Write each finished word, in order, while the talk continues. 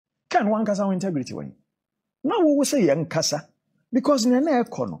Can one kasa integrity when? Now we will say young kasa because nene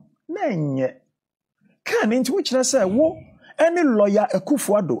ekono nenye. Can into which I say wo any lawyer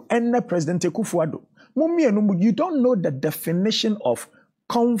Akufo-Addo any President Akufo-Addo. You don't know the definition of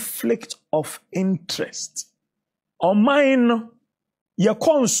conflict of interest. Or mine ye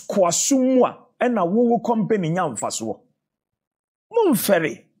cons kwasumwa and a wo company nyam faswo.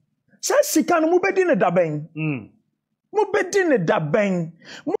 Mumferi. Sa sikano mubedine dabeng. Mubedine dabeng.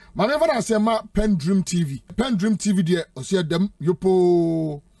 Whenever I say ma PENDREAM TV. PENDREAM TV there o see them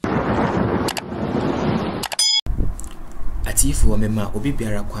yopo. Atifu mema obi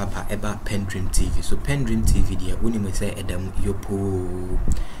biara kwa ba eba PENDREAM TV. So PENDREAM TV there woni me say edam yopo.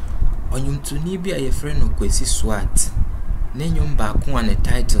 Onyumtuni bi aye friend no Kwesi Swat. Nenyum ba ko an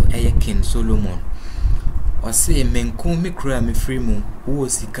title eye King Solomon. Ose menko mikra me free mu wo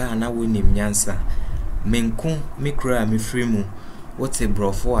sika na wonim nyansa. Menko mikra me free mu wote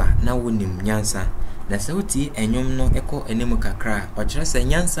brofo a na wonim nyansa. Na se woti enyum no eko enim kakra o kire se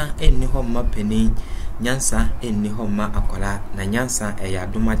nyansa enni ho ma pani nyansa enni ho ma akola na nyansa eya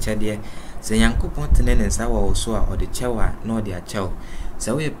doma chede se yankopon tene ne nsa wa so a ode chewa na ode achew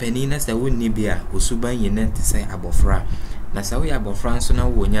se we pani na se wonni bia osuban yene te se abofra na se we abofra nso na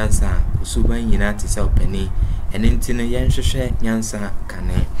wo nyansa osuban yina te se opani ene ntino yenhwehwe nyansa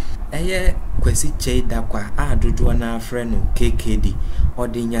kane eye Kwesi chei dakwa adodo na afre no KKD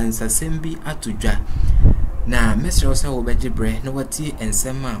ode nyansa sembi atudwa na mesre osa wo begibre na wati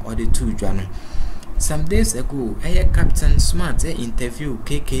ensema ode tudwa no. Some days ago eye Captain Smart interview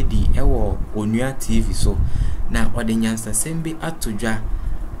KKD ewo Onua TV so na ode nyansa sembi atudwa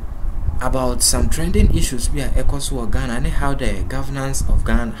about some trending issues we are ekoso Ghana and how the governance of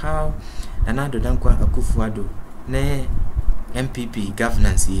Ghana, how Addo dankwa Akufo-Addo ne MPP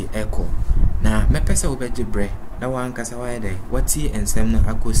governance ye echo na mepesa obejibre na wankasa waede wati ensem na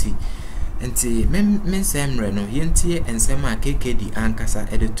akosi enti mensemre no yentie ensem a KKD ankasa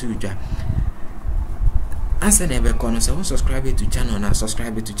edetudwa asa na ebe kono so subscribe to channel na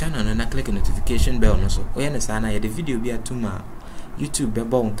subscribe to channel na click notification bell no so oye ne sana ye the video bi atuma YouTube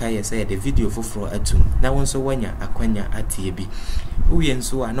bebo nka ye say the video foforo atum na won so wanya akwanya atie bi uye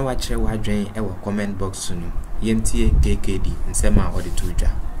nso a na wa kire wa dwen e wo comment box no yentie KKD nsema ode tudwa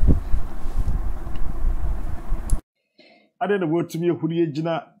ade na wotumi ehuri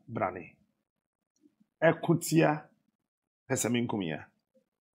egina brane ekotia pesaminkumia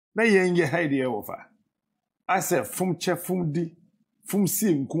na yenye haide e wofa ase fum che fum di fum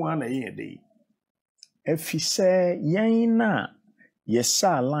si nku ana ye de efise yen na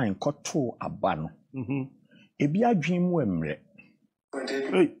yesa line koto aba no ebi adwen mu emre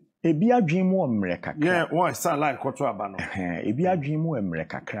ebi adwen mu emre kakra one sa line koto aba no ebi adwen mu emre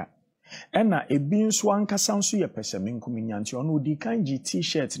kakra ena ebi nso ankasa nso ye pesaminkum nyanti ono odi kan gi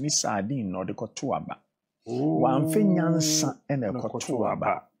t-shirt ni sardine no de koto aba wamfe nyansa ena koto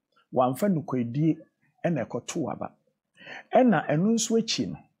aba wamfe nukwedie ena koto aba ena enu nso echi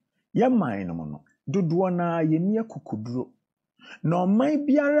no ye man no no dodo na ye ne akukuduro na oman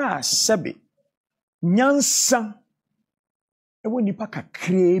biara sebe nyansa ewo nipa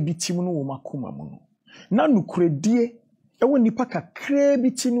kakra bi tim no wo makoma mu no na nukredie ewo nipa kakra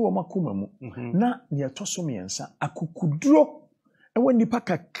bi tim no wo makoma mu na ne etoso miensa akukuduro ewo nipa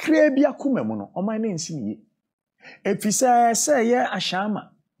kakra bi akoma mu no oman na nsi niye efisa se ye Ashȧmė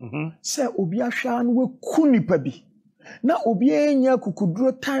se obi ahwa no weku nipa bi na obi enya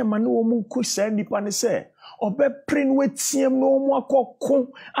akukuduro time na wo mu ku sa nipa ne se obepre no wetiem no mu akokko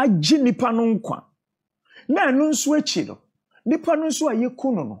agi nipa no nkwa na anu nso echi no nipa no nso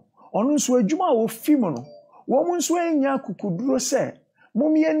ayeku no ono nso adwuma wo fim no wo mu nso enya akukuduro se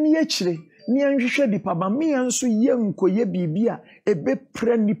momye ni echire ni anhwehwe dipa ba me nso ye nkoye bibia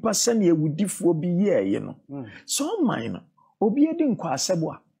ebepre nipa se na ewudifuo bi ye no so man no obi edi nkwa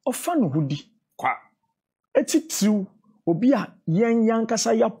asebo a ofa no hudi kwa etitriu obi a yen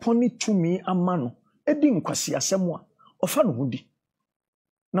yankasa ya poni tumi ama no edi nkwasi asemo a ofa no hudi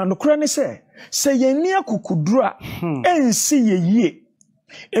na nokura ne se yenni akukuduro a ensi yeyie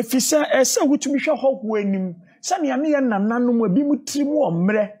efisa ese wutumi hwe hoho anim sane ane ye nananom abi mutirimu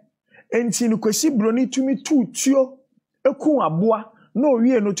omre enti no kwasi broni tumi tutuo eku aboa na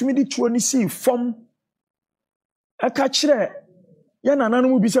owie no tumi di tuo ni si fom aka kire ya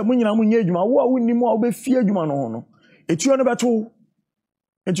nananom bi se munyina munye adwuma wo a wonnim a obefie adwuma no ho no etuo no beto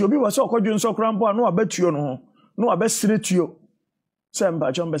enti obi wase okodwo nso krampo a no abatuo no ho no abesire tuo se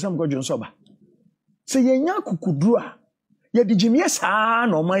mba chombe se mkodwo nso ba se yenya akukuduro a ye digimie saa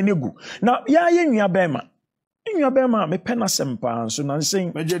na oman negu na ya ye nwia bema me pena sempa nso na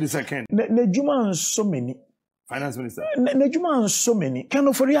nsen meje di second na dwuma nso meni Finance Minister. Nejuma so many. Ken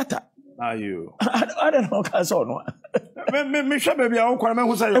Oforiatta. Are you? I don't know cause no. Me sure baby I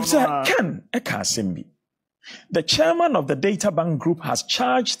who say Ken Ekasembi. The chairman of the Data Bank Group has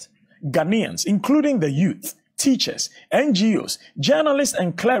charged Ghanaians, including the youth, teachers, NGOs, journalists,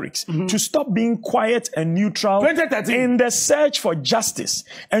 and clerics to stop being quiet and neutral in the search for justice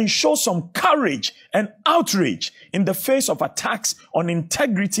and show some courage and outrage in the face of attacks on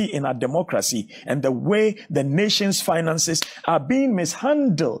integrity in our democracy and the way the nation's finances are being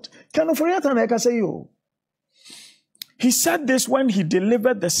mishandled. He said this when he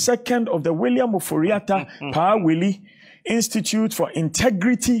delivered the second of the William Oforiatta Pa-Willie Institute for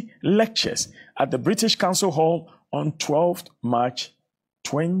Integrity lectures at the British Council Hall on 12th March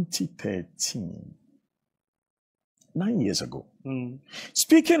 2013. 9 years ago.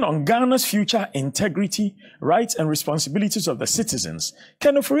 Speaking on Ghana's future integrity, rights, and responsibilities of the citizens,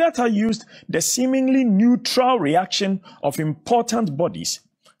 Ken Oforiatta used the seemingly neutral reaction of important bodies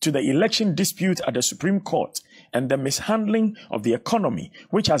to the election dispute at the Supreme Court and the mishandling of the economy,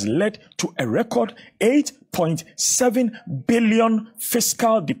 which has led to a record 8.7 billion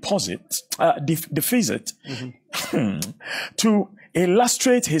fiscal deficit, to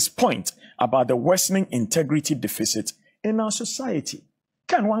illustrate his point about the worsening integrity deficit in our society.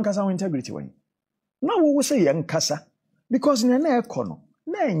 Can one kasa integrity when? Now we will say young kasa because in an econo,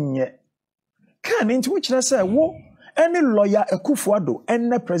 nenye. Can into which they say, wo any lawyer Ekufuado,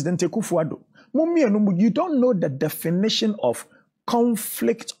 any President Ekufuado. You don't know the definition of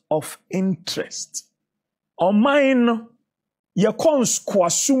conflict of interest. Or mine, ye cons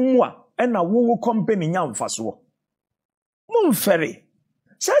kwasumwa, and a woo company nyam faswo. Mumferi.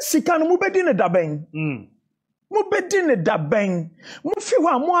 Sassikan mubedine dabeng. Mubedine dabeng.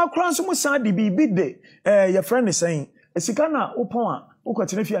 Mufiwa mua kransu musadi bibide. Your friend is saying, Sikana upon.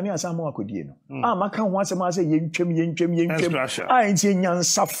 Ukotinefia ni asamo akodie no maka ho asem ase yentwem nti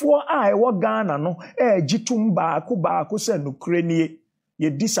nyansafo ewo Ghana no gitum baako se nokure nie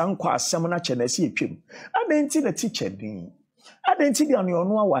ye disankwa asem na chenese etwem adenti na teacher din adenti dia no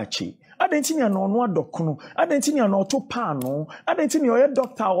ono awachi adenti ni no ono adokono adenti ni no otopano adenti ni oye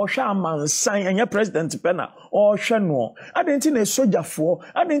doctor ohwe amansan anya president pena ohwe no adenti na sojafo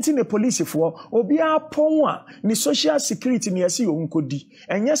adenti na policefo obi apon a ni social security ni ase yonkodi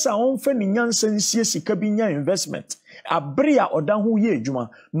enye sa onfa ni nyansansie sika bi nya investment abre a oda ho ye adwuma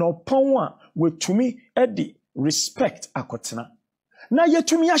no pon a wetumi edi respect akotena na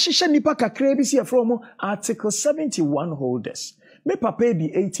yetumi ahihye nipa kakra bi si from article 71 holders. Me papa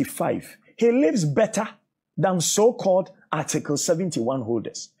be 85. He lives better than so-called article 71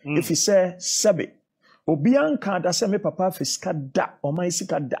 holders. If he say sebe, obianka da se me papa fiska da, o ma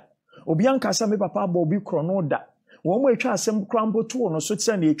isika da. Obianka se me papa bobi krono da. Wo mo etwa asem krampo to no so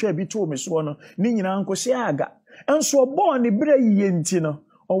tse na etwa bi to me so no, ni nyina nko se aga. Enso obo ne bra yiye nti no,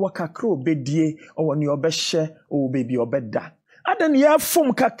 o wakakra obedie, o ne obehye, o bebi obeda. Adan ya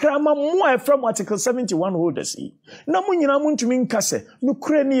fom kakrama mo from article 71 holders yi na mo nyina mo ntumi nkase no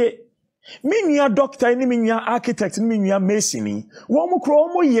kure nie minua doctor ni minua architect ni minua mason ni wo mo kro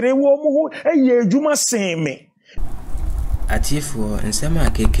mo yire wo mo ho eye adwuma seme atifo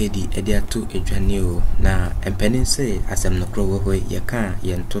nsema KKD ede ato adwane o na empenin se asem no kro wo ho ye ka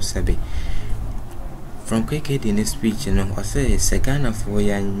ye nto sebe from KKD in speech no o say Ghana for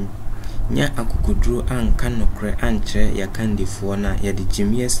yan nya akukudru anka nokre ankyere yakandifo na yede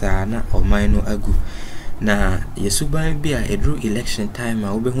jimie saa na oman no agu na yesuban bi a edru election time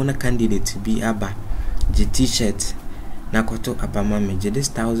a obehu na candidate bi aba je t-shirt na koto abama me je this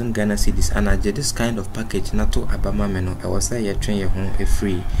 1000 Ghana cedis and je this kind of package na to abama me no e was ye twen ye ho e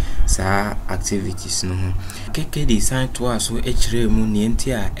free saa activities no ho KKD sign to aso ekire mu ne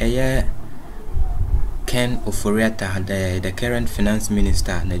enti a eye Ken Oforiatta, the current finance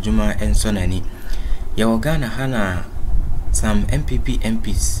minister, Najuma Ensonani. Ghana hana some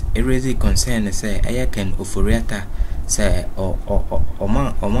MPs raise concern say Aya Ken Oforiatta say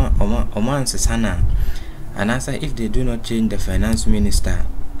Oman Sasana. And answer if they do not change the finance minister,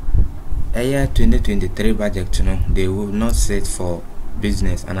 Aya 2023 budget, they will not sit for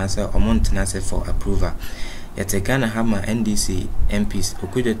business and answer Oman Tenase for approval. Yet Ghana Hama NDC MPs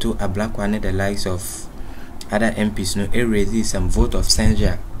who to a black one the likes of other MPs no raise some vote of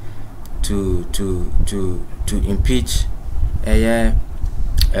censure to impeach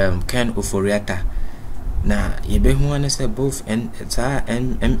Ken Oforiatta. Na yebe who wanna say both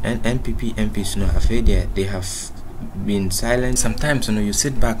NPP MPs no afraid they have been silent. Sometimes you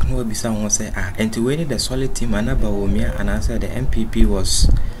sit back no be someone say and to win the solid team anabawomia and answer the MPP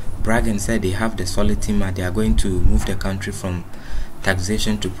was bragging said they have the solid team and they are going to move the country from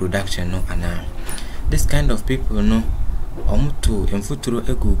taxation to production no ana. this kind of people no omuto emfuturo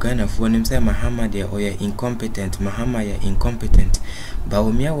egu Ghana for him say Mahama they are incompetent, Mahama ya incompetent.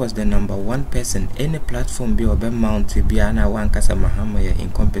 Bawumia was the #1 person any platform be obe mount be ana wankasa Mahama ya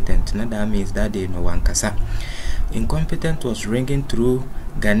incompetent. Now that means that they no wankasa. Incompetent was ringing through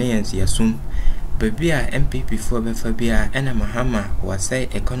Ghanaians yasum. Baby MPP for Befabia and Mahama was say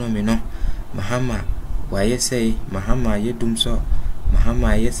economy no. Mahama why you say Mahama ye dumso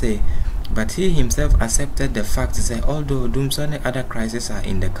Mahama ye say. But he himself accepted the fact that although Dumso and other crises are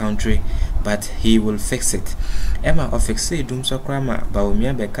in the country, but he will fix it. Emma of fixing Dumso Krama,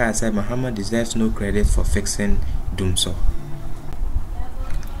 Bawumia Beka said Mahama deserves no credit for fixing Dumso.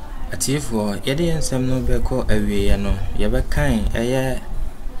 At you for Yedi and Sam no Beko away, no, Yabakai, a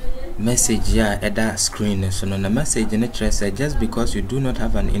message ya at that screen. So, no, the message in the church said just because you do not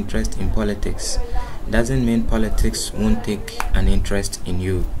have an interest in politics doesn't mean politics won't take an interest in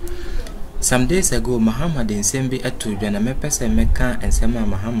you. Some days ago, Mahama didn't send me a two jana, me pesa meka and sema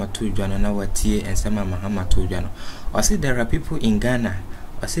Mahama two jana na watie and sema Mahama two jana. I say there are people in Ghana.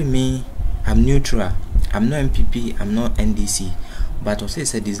 I say me, I'm neutral. I'm not MPP. I'm not NDC. But I say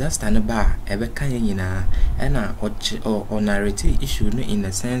it's a disaster na ba ebe kanye yina ena or narrative issue no in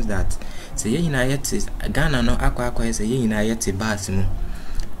the sense that say yina yeti Ghana no akwa say yina yeti bus mu.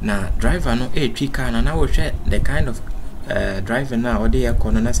 Na driver no twi car na wo hwe the kind of driver now or they are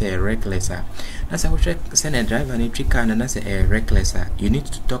corner say reckless. As I was send a driver and twi car na say reckless. You need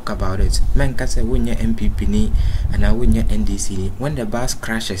to talk about it. Man can say when you MPP ni and I when you NDC ni. When the bus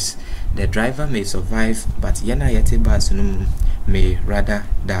crashes, the driver may survive, but yana yeti bus no may rather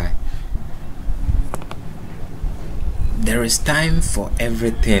die. There is time for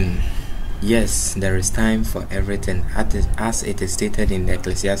everything. Yes, there is time for everything, as it is stated in the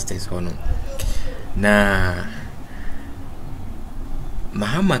Ecclesiastes. Na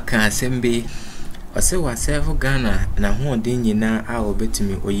Mahama kan sembe ose wa serve Ghana na ho den nyina a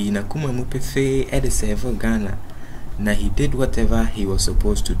obetimi oyi na kuma mu pefe e de serve Ghana na he did whatever he was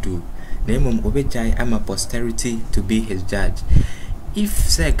supposed to do. Na emom obejai ama posterity to be his judge. If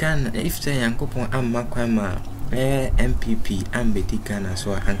say Ghana, if say Yankopon amma kwama MPP ambedi Ghana,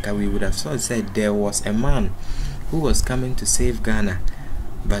 so anka we would have said there was a man who was coming to save Ghana.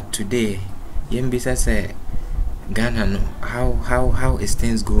 But today Yembisa say Ghana no how is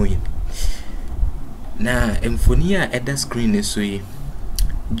things going? Now Emphonia at the screen is so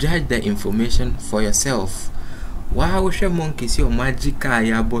judge the information for yourself. Wow, she monkeys your magic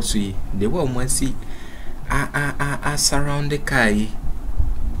ya bossy. They won't see surround the kai.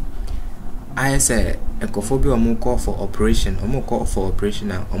 I say ecophobia or call for operation, or call for operation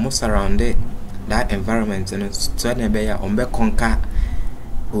now, almost surrounded that environment and suddenly be on be conquer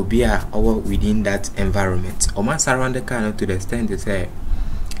obia or within that environment. Or surround the car to the extent they say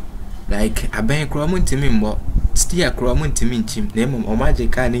like a bank cromun to me, but still a cromun to me, chim, name or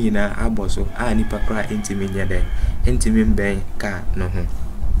magic car in a aboso, nipa cry into me there, into me bank car no home.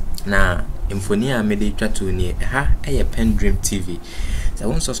 Now, Infonia made try to near a PENDREAM TV. So I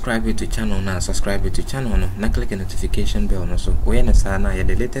won't subscribe to channel now, subscribe to channel no, na click the notification bell no so when na sana ya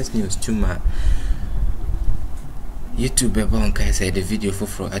the latest news tuma YouTube be bon kai say the video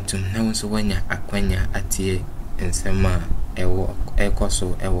for atum na won so wanya akwanya atie ensema ewo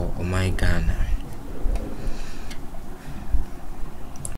ekoso ewo o my Ghana.